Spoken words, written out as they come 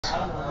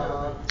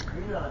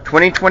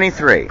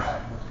2023.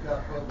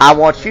 I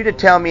want you to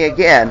tell me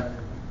again.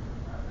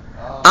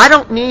 I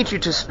don't need you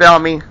to spell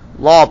me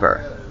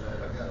Lauber.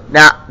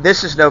 Now,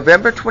 this is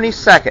November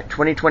 22nd,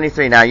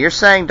 2023. Now, you're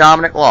saying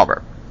Dominic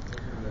Lauber.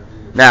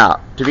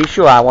 Now, to be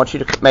sure, I want you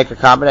to make a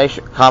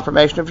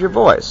confirmation of your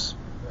voice.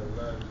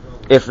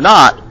 If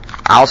not,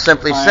 I'll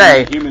simply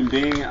say... I'm a human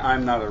being,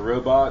 I'm not a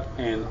robot,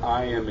 and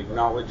I am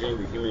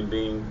acknowledging the human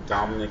being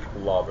Dominic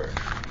Lauber.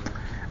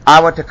 I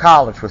went to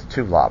college with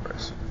two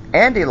Laubers.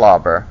 Andy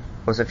Lauber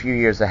was a few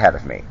years ahead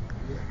of me.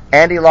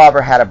 Andy Lauber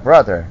had a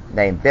brother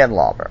named Ben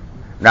Lauber.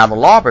 Now, the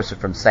Laubers are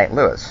from St.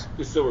 Louis.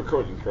 You're still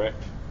recording,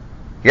 correct?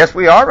 Yes,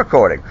 we are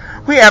recording.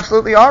 We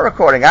absolutely are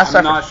recording.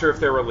 I'm not sure if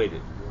they're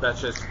related. That's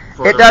just...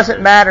 It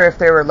doesn't matter if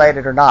they're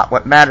related or not.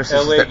 What matters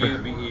is that...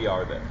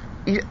 L-A-U-B-E-R then.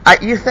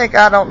 You think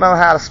I don't know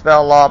how to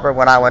spell Lauber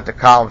when I went to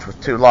college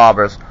with two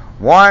Laubers?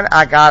 One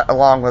I got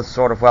along with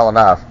sort of well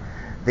enough.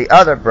 The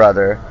other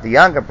brother, the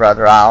younger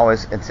brother, I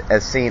always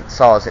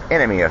saw as an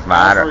enemy of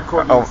mine. As the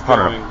recording's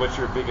going, what's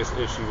your biggest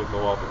issue with the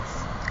Laubers?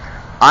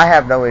 I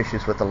have no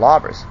issues with the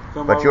Laubers,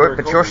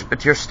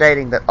 but you're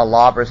stating that a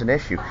Lauber is an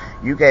issue.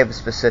 You gave a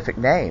specific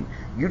name.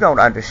 You don't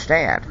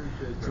understand.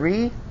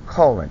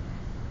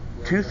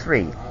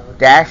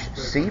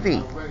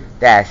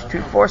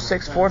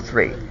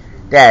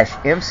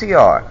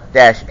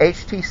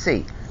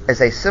 3:23-CV-24643-MCR-HTC is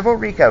a civil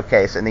RICO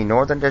case in the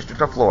Northern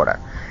District of Florida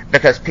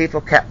because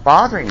people kept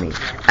bothering me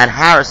and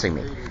harassing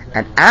me.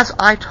 And as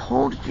I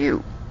told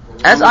you,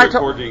 are you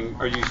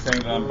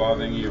saying that I'm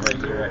bothering you right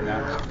here, right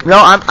now? No,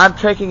 I'm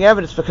taking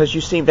evidence because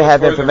you seem to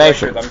have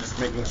information. I'm just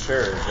making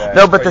sure. That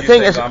no, but the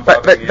thing is,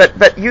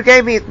 but you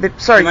gave me,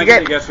 sir, you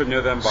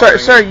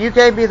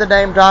gave me the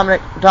name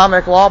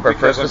Dominic Lauber.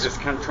 Because I'm just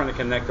kind of trying to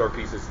connect our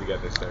pieces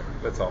together, sir.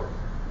 That's all.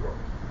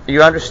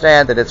 You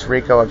understand that it's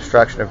RICO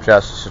obstruction of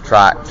justice to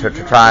try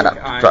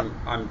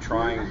I'm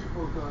trying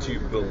to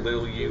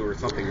belittle you or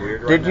something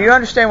weird. Do you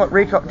understand what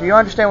RICO? Do you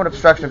understand what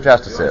obstruction of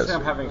justice is?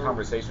 I'm having a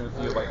conversation with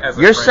you,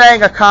 You're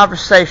saying a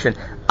conversation.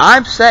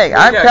 I'm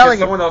telling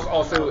you. Someone else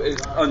also is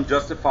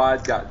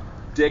unjustified, got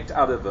dicked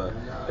out of the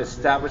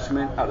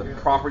establishment, out of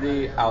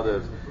property,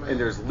 and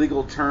there's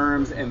legal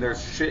terms, and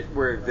there's shit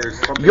where there's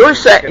something. You're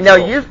saying no.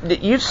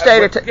 You've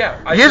stated.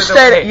 I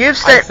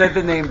said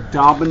the name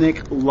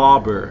Dominic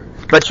Lauber.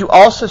 But you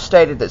also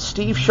stated that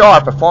Steve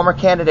Sharp, a former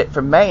candidate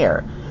for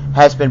mayor,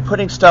 has been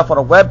putting stuff on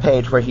a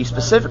webpage where he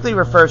specifically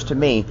refers to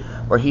me,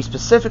 where he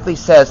specifically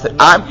says that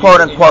I'm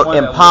quote unquote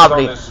in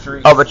poverty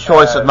of a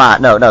choice of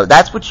mine. No,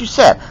 that's what you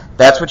said.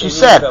 That's what you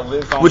said.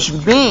 Which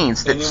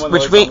means that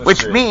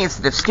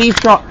if Steve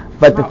Sharp.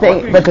 But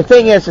the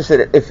thing is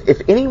that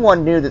if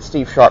anyone knew that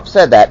Steve Sharp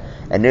said that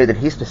and knew that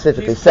he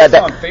specifically said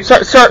that,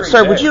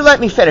 sir, would you let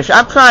me finish?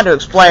 I'm trying to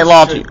explain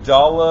law to you.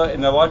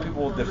 And a lot of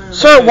people defend.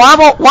 Sir, why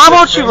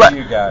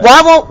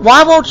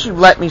won't you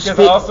let me speak?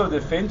 Because I also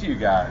defend you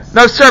guys.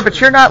 No, sir,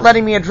 but you're not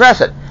letting me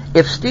address it.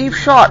 If Steve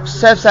Sharp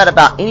says that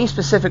about any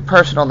specific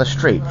person on the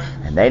street,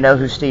 and they know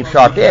who Steve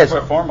Sharp is,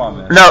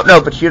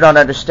 no, but you don't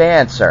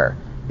understand, sir.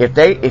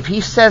 If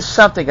he says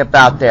something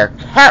about their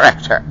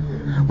character,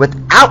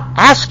 without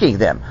asking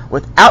them,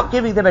 without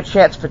giving them a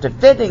chance for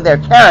defending their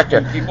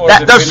character. Sir.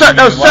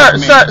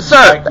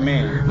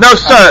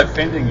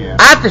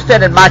 I've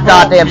defended my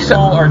goddamn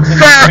self. People are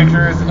taking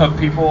pictures of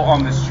people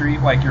on the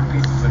street like you're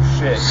pieces of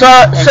shit.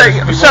 Sir,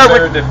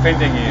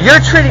 defending you. You're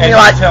treating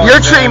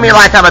me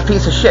like I'm a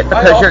piece of shit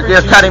because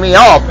you're cutting me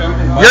off.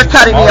 You're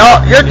cutting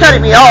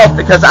me off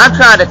because I'm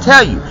trying to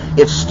tell you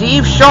if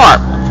Steve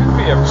Sharp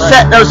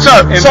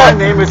my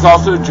name is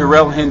also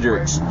Jerrell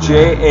Hendricks,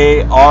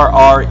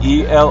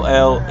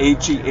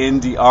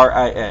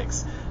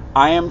 Jarrellhendrix.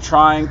 I am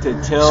trying to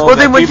tell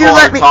people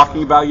are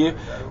talking about you.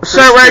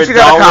 Sir, where did you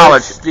go to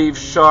college? Steve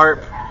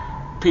Sharp.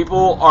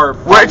 People are.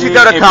 Where did you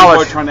go to college?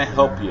 People are trying to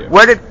help you.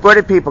 Where did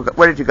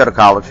you go to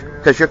college?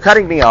 Because you're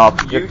cutting me off.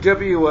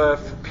 UWF,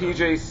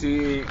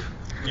 PJC.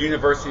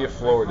 University of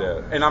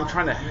Florida, and I'm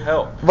trying to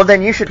help. Well,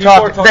 then you should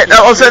talk.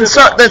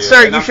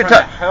 Sir, you should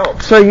talk. Help.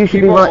 Sir, you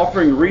should be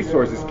offering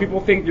resources. People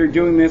think you're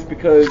doing this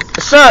because.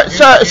 Sir,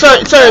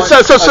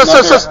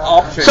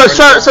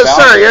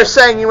 you're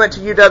saying you went to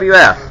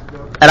UWF,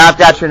 and I've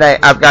got your name.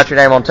 I've got your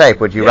name on tape.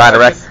 Would you write a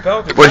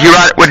Would you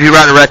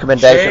write a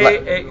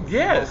recommendation?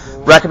 Yes.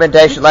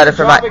 Recommendation letter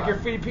for my.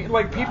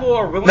 People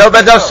are willing. No,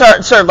 but no,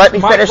 sir. Let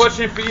me finish.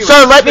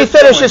 Sir, let me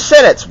finish this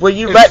sentence. Would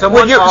you write me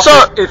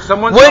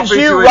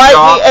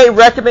a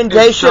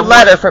recommendation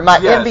letter for my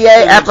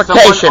MBA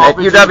application at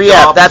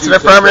UWF? That's an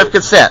affirmative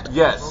consent.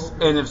 Yes.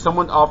 And if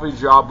someone offered a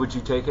job, would you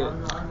take it?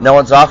 No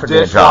one's offered me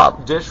a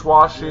job.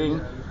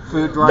 Dishwashing,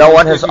 food running. No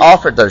one has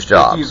offered those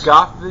jobs. If you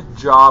got the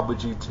job,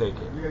 would you take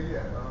it?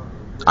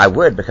 I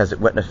would, because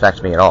it wouldn't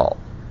affect me at all.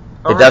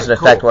 It doesn't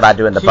affect what I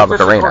do in the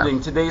public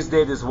arena. Today's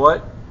date is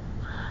what?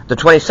 The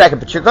 22nd,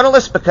 but you're going to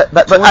listen because.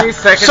 But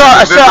 22nd. So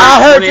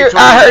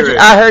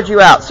I heard you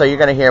out. So you're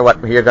going to hear what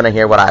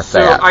I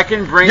say. So I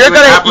can bring you an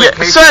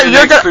application in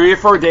the next 3 or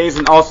 4 days,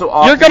 and also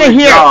offer you're going to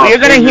hear.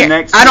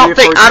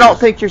 I don't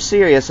think you're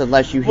serious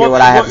unless you hear what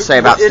I have to say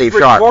about Steve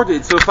Sharp.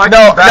 So if I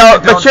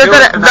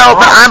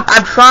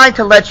I'm trying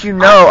to let you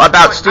know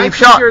about Steve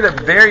Sharp.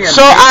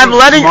 So I'm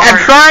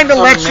trying to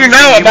let you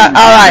know about.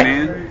 All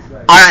right.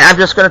 All right, I'm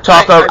just going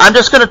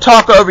to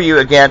talk over you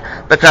again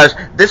because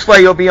this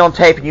way you'll be on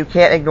tape and you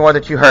can't ignore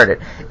that you heard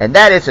it. And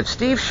that is, if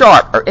Steve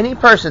Sharp or any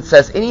person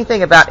says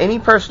anything about any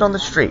person on the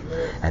street,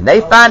 and they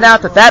find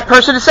out that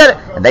person has said it,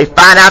 and they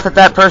find out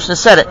that person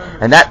has said it,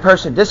 and that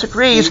person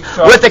disagrees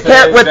with the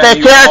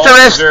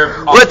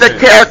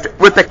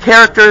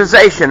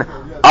characterization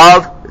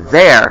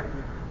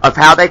of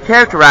how they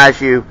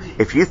characterize you,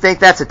 if you think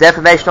that's a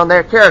defamation on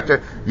their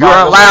character, you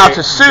are allowed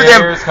to sue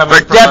them for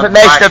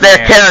defamation of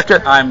their character,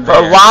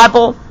 for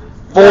libel,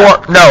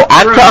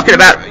 I'm talking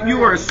about...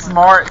 You are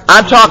smart.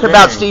 I'm talking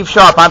about Steve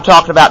Sharp. I'm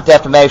talking about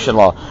defamation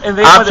law.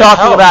 I'm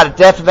talking about a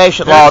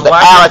defamation law that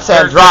Alex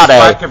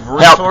Andrade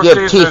helped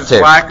give teeth to.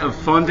 There's lack of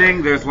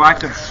funding. There's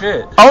lack of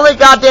shit. Only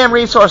goddamn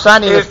resource I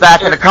need is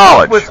back into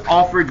college. If help was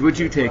offered, would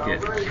you take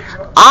it?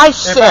 If I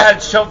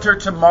had shelter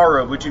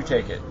tomorrow, would you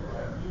take it?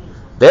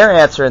 Their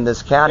answer in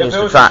this county is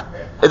to try.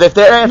 If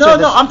their answer,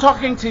 I'm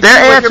talking to you.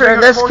 Their answer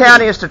in this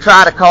county is to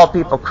try to call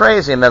people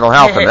crazy in mental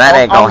health, and that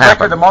ain't gonna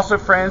happen. I'm also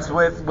friends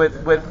with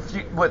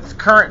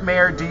current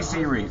Mayor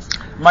D.C. Reeves.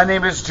 My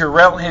name is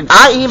Jerrell Hendricks.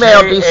 I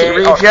emailed D.C.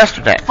 Reeves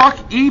yesterday.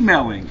 Fuck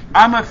emailing.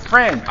 I'm a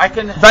friend. I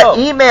can help. But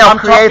email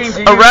creates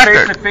a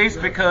record. Face to face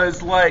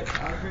because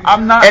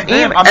I'm not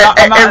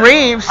them.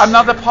 Reeves. I'm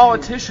not the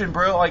politician,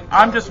 bro.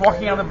 I'm just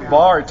walking out of the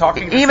bar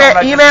talking to someone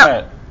I just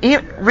met.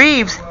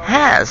 Reeves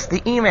has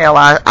the email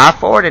I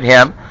forwarded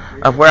him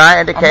of where I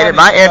indicated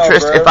my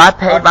interest if I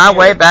paid my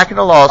way back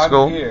into law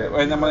school.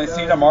 And then when I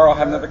see you tomorrow, I'll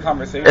have another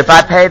conversation. If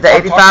I paid the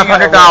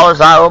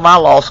 $8,500 I owe my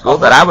law school,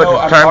 that I would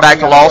return back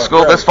to law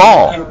school this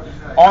fall.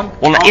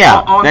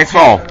 Next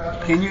fall.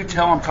 Can you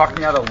tell I'm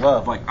talking out of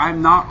love?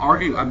 I'm not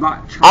arguing. I'm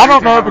not trying. I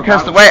don't know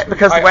because the way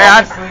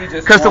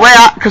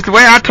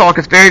I talk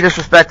is very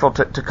disrespectful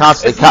to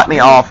constantly cut me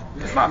off.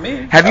 It's not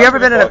me. Have you ever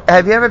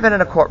been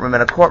in a courtroom? In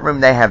a courtroom,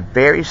 they have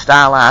very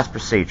stylized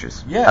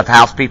procedures of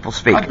how people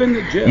speak. I've been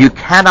to jail. You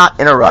cannot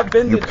interrupt.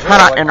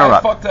 I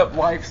fucked up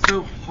life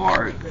so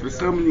hard for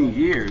so many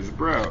years,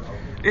 bro.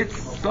 It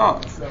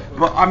sucks.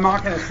 But I'm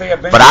not going to say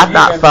I've been. But I've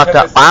not fucked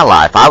up my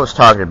life. I was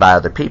targeted by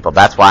other people.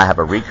 That's why I have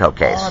a RICO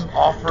case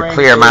to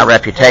clear my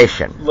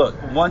reputation. Look,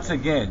 once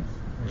again,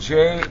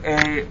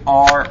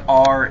 Jarrell.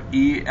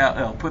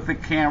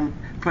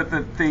 Put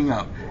the thing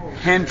up.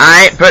 Hendrix.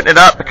 I ain't putting it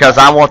up because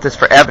I want this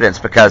for evidence.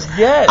 Because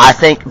I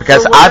think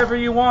whatever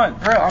you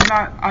want, bro.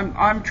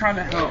 I'm trying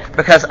to help.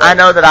 Because I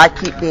know that I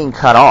keep being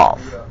cut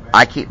off.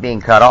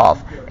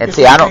 And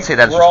see, I don't see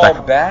that as respectful. We're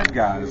all bad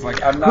guys.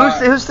 I'm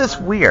not. Who's this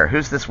weird?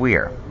 Who's this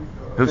weird?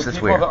 People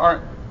that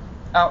aren't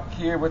out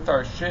here with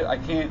our shit, I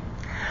can't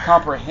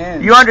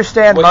comprehend. You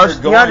understand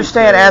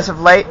as of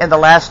late in the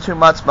last 2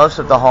 months, most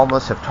of the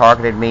homeless have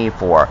targeted me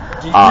for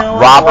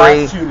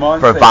robbery,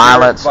 for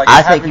violence.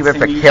 I think even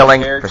for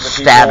killing, for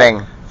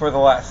stabbing. For the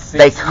last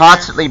 6 they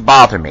constantly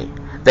bother me.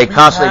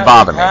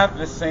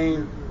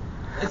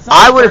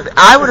 I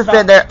would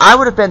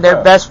have been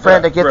their best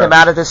friend to get them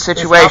out of this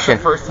situation,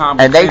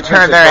 and they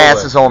turned their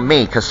asses on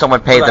me because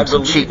someone paid them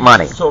some cheap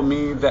money. You told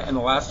me that in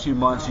the last 2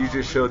 months you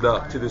just showed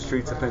up to the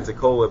streets of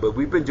Pensacola, but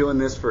we've been doing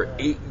this for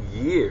 8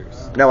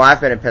 years. No,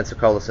 I've been in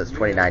Pensacola since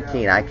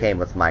 2019. I came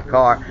with my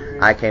car.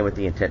 I came with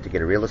the intent to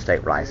get a real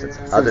estate license.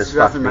 Others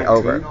fucked me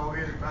over.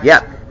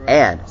 Yep,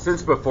 and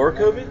since before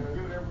COVID.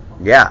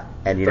 Yeah,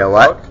 and you know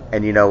what?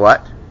 And you know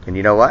what?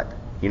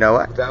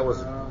 That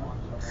was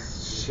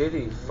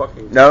shitty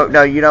fucking.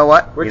 No, you know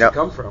what? Where'd you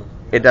come from?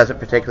 It doesn't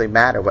particularly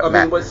matter what.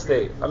 What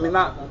state?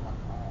 not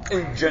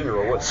in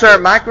general. What Sir,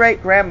 state? My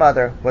great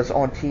grandmother was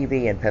on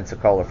TV in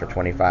Pensacola for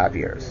 25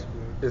 years.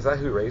 Is that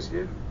who raised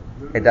you?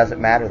 It doesn't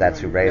matter. That's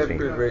who raised me.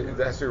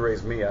 That's who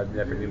raised me. I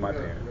never knew my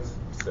parents.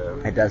 So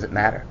it doesn't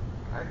matter.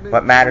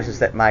 What matters is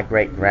that my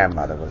great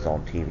grandmother was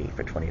on TV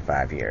for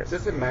 25 years.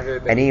 Does it matter?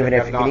 That and even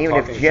if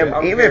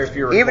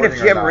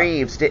Jim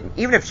Reeves didn't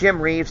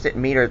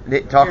meet her,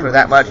 didn't talk to her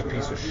that much,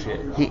 piece of shit.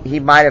 He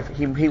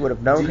would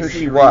have known who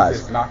she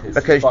was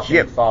because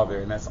Jim father,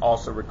 and that's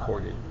also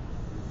recorded.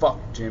 Fuck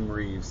Jim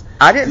Reeves.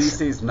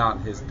 DC's not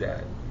his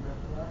dad.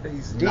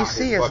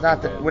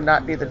 DC would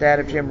not be the dad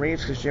of Jim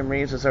Reeves because Jim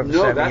Reeves is over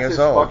 7 years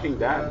old. No, that's his fucking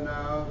dad.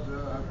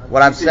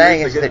 What I'm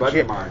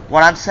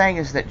saying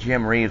is that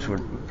Jim Reeves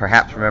would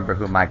perhaps remember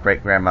who my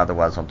great-grandmother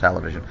was on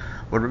television,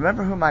 would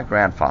remember who my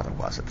grandfather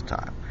was at the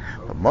time.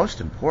 But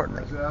most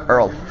importantly,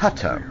 Earl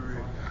Hutto.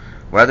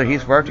 Whether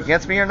he's worked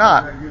against me or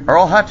not,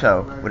 Earl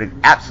Hutto would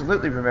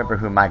absolutely remember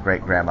who my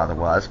great-grandmother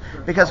was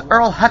because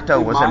Earl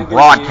Hutto was in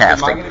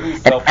broadcasting.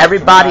 And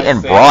everybody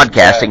in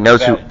broadcasting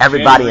knows who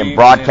everybody in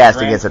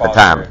broadcasting is at the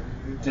time.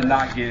 did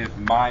not give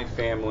my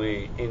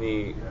family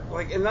any,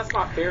 like, and that's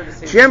not fair to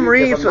say. Jim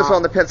Reeves was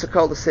on the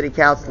Pensacola City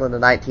Council in the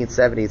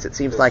 1970s. It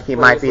seems like he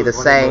might be the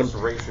same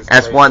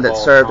as one that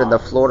served in the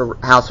Florida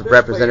House of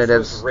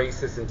Representatives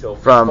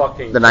from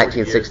the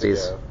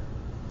 1960s.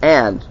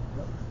 And Jim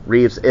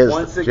Reeves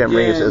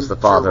is the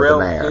father of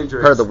the mayor,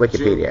 Hendricks, per the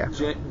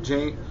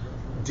Wikipedia.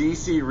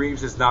 D.C.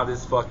 Reeves is not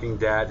his fucking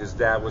dad. His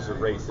dad was a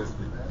racist.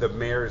 The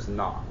mayor is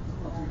not.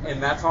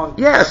 And that's on.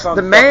 Yes,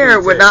 the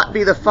mayor would not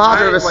be the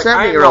father of a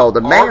 70-year-old.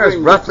 The mayor is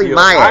roughly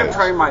my age. I'm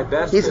trying my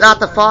best. He's not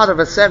the father of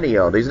a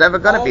 70-year-old. He's never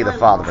going to be the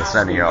father of a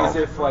 70-year-old.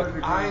 If, like,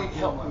 I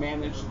helped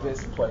manage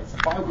this place,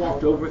 if I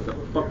walked over with a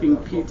fucking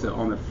pizza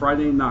on a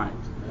Friday night,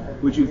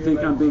 would you think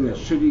I'm being a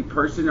shitty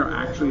person or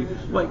actually,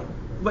 like,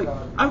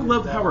 I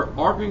love how we're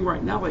arguing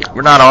right now. Like,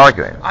 we're not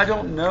arguing. I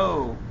don't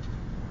know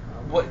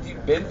what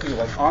you've been through.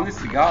 Like, honest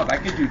to God, I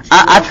could do.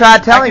 I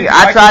tried telling you.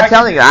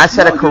 I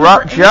said a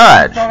corrupt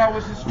judge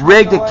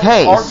rigged a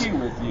case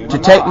to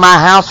take my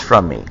house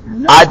from me.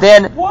 I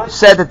then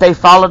said that they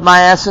followed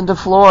my ass into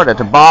Florida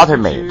to bother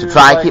me, to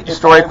try and keep the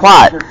story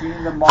quiet.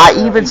 I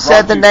even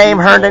said the name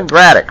Herndon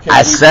Braddock.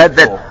 I said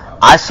that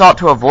I sought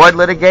to avoid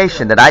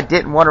litigation, that I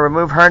didn't want to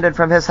remove Herndon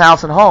from his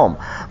house and home.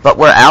 But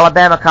where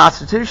Alabama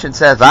Constitution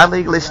says I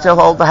legally still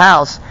hold the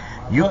house,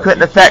 you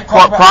couldn't affect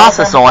court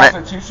process on it.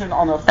 Constitution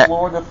on the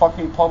floor of the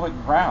fucking public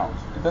grounds.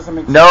 It doesn't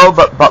make sense. No,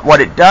 but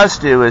what it does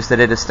do is that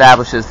it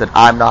establishes that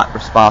I'm not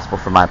responsible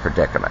for my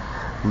predicament.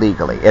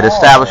 Legally, it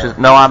establishes.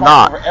 No, I'm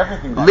not.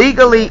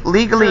 Legally,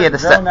 it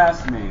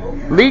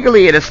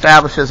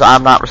establishes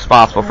I'm not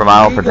responsible for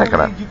my own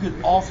predicament. You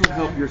could also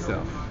help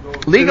yourself.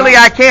 Legally,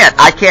 I can't.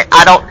 I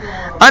don't.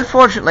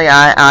 Unfortunately,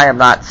 I am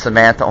not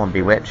Samantha on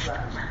Bewitched.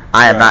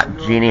 I am not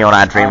Jeannie on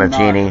I Dream of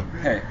Jeannie.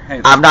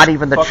 I'm not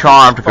even the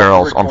Charmed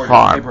Girls on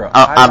Farm.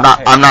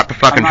 I'm not the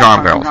fucking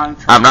Charmed Girls.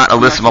 I'm not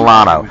Alyssa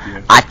Milano.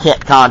 I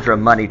can't conjure a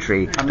money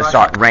tree to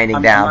start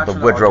raining down the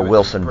Woodrow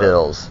Wilson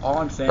bills,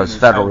 those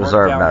Federal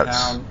Reserve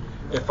notes.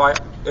 If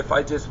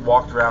I just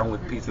walked around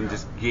with pizza and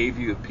just gave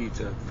you a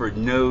pizza for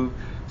no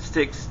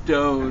sticks,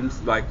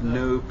 stones, like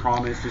no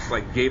promise, just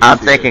like gave it to you. I'm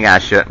thinking I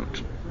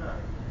shouldn't.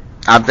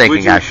 I'm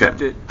thinking I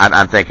shouldn't.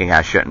 I'm thinking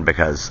I shouldn't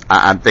because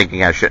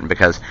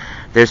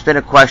there's been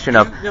a question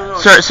of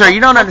sir, you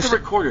don't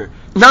understand.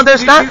 No,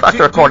 there's not fuck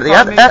the recorder.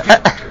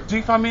 Do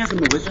you find me as a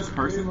malicious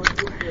person?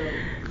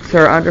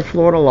 Sir, under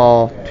Florida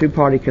law,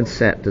 two-party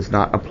consent does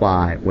not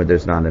apply when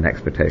there's not an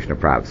expectation of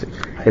privacy.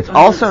 It's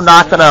also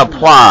not going to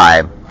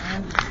apply.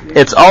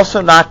 It's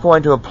also not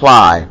going to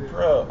apply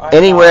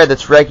anywhere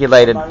that's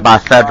regulated by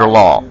federal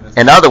law.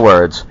 In other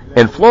words,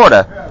 in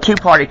Florida,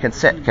 two-party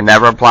consent can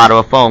never apply to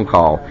a phone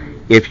call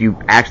if you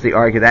actually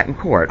argue that in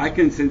court. I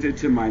consented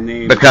to my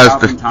name because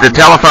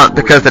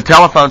the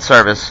telephone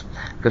service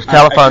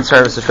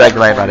is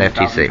regulated by the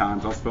FTC.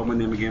 I'll spell my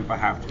name again if I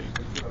have to.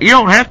 You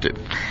don't have to.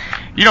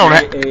 You don't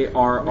have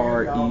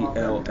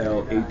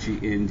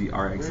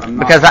ARRELLHENDRX.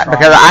 Because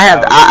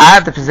I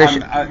have the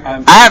position.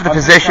 I'm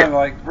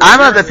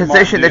of the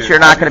position that you're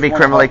not going to be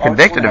criminally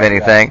convicted of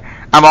anything.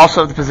 I'm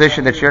also of the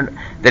position that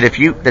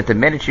that the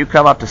minute you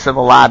come up to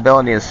civil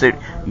liability in a suit,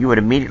 you would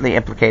immediately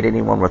implicate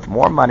anyone with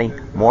more money,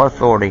 more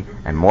authority,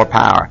 and more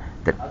power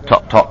that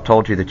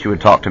told you that you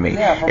would talk to me.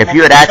 If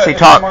you had actually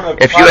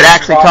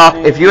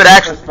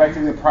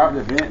respecting the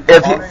private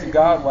event.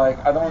 God,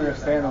 like, I don't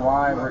understand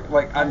why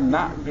I'm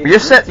not. You're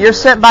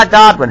sent by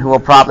Godwin, who will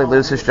probably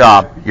lose his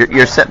job.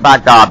 You're sent by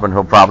Godwin, who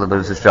will probably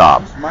lose his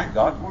job. Mike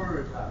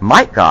Godwin.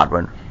 Mike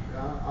Godwin.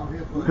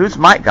 Who's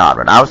Mike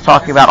Godwin? I was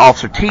talking about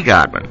Officer T.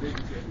 Godwin.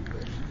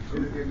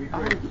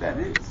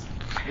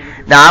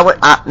 Now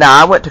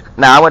I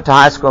went to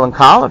high school and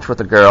college with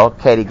a girl,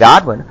 Katie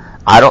Godwin.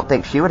 I don't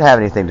think she would have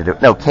anything to do.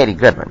 No, Katie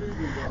Goodman,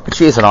 but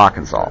she's in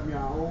Arkansas.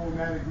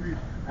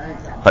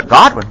 But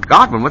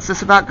Godwin, what's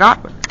this about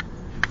Godwin?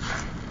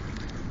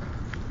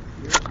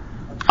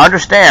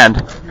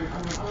 Understand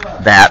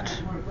that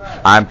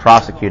I'm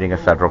prosecuting a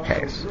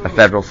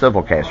federal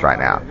civil case right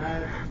now.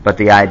 But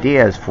the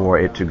idea is for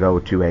it to go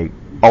to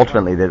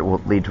ultimately that it will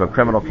lead to a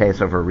criminal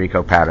case over a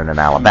RICO pattern in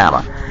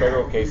Alabama.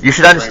 Federal case. You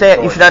should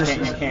understand. You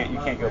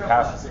can't go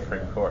past the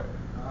Supreme Court.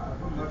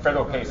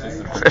 Federal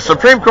cases. The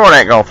Supreme Court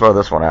ain't gonna throw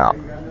this one out.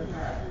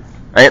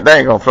 They ain't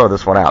gonna throw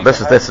this one out.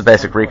 This is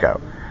basic RICO.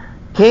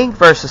 King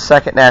versus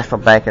Second National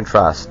Bank and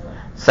Trust.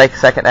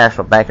 Second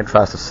National Bank and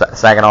Trust of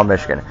Saginaw,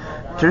 Michigan.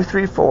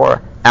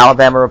 234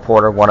 Alabama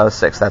Reporter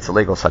 106. That's a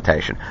legal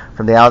citation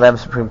from the Alabama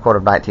Supreme Court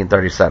of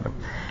 1937.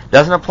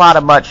 Doesn't apply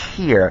to much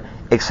here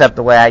except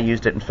the way I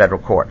used it in federal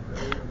court.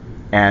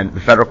 And the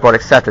federal court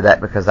accepted that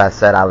because I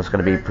said I was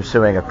going to be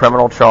pursuing a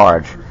criminal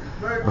charge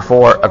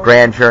before a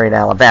grand jury in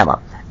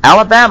Alabama.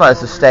 Alabama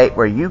is a state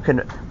where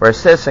a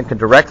citizen can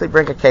directly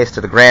bring a case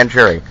to the grand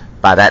jury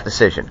by that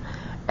decision.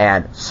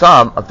 And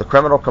some of the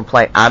criminal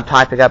complaint I'm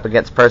typing up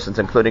against persons,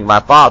 including my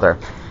father,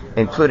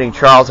 including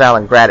Charles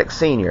Allen Braddock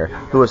Sr.,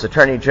 who was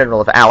Attorney General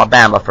of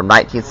Alabama from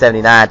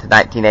 1979 to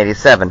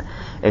 1987,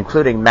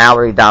 including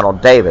Mallory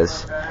Donald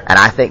Davis, and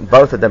I think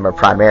both of them are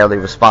primarily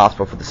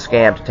responsible for the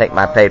scam to take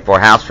my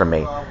paid-for house from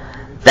me.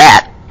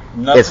 That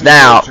It's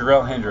now.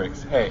 Jerrell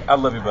Hendricks. Hey, I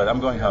love you, bud. I'm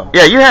going home.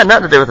 Yeah, you had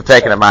nothing to do with the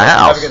taking of my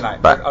house. Have a good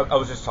night. But I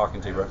was just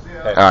talking to you, bro.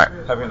 Hey, all right.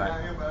 Have a good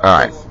night. All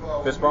right.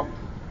 Fist bump?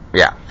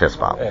 Yeah, fist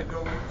bump. Hey.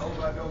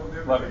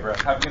 Love you, bro.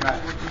 Have a good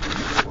night.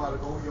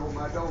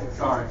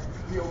 Sorry.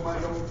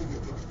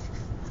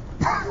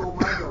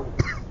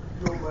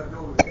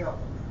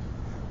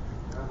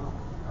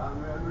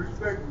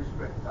 Respect.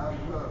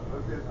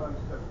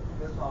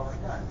 That's all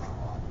I got in my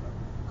heart.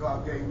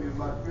 God gave me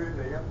my spirit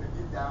to help me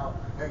get down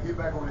and get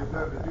back on this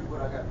earth and do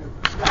what I got to do.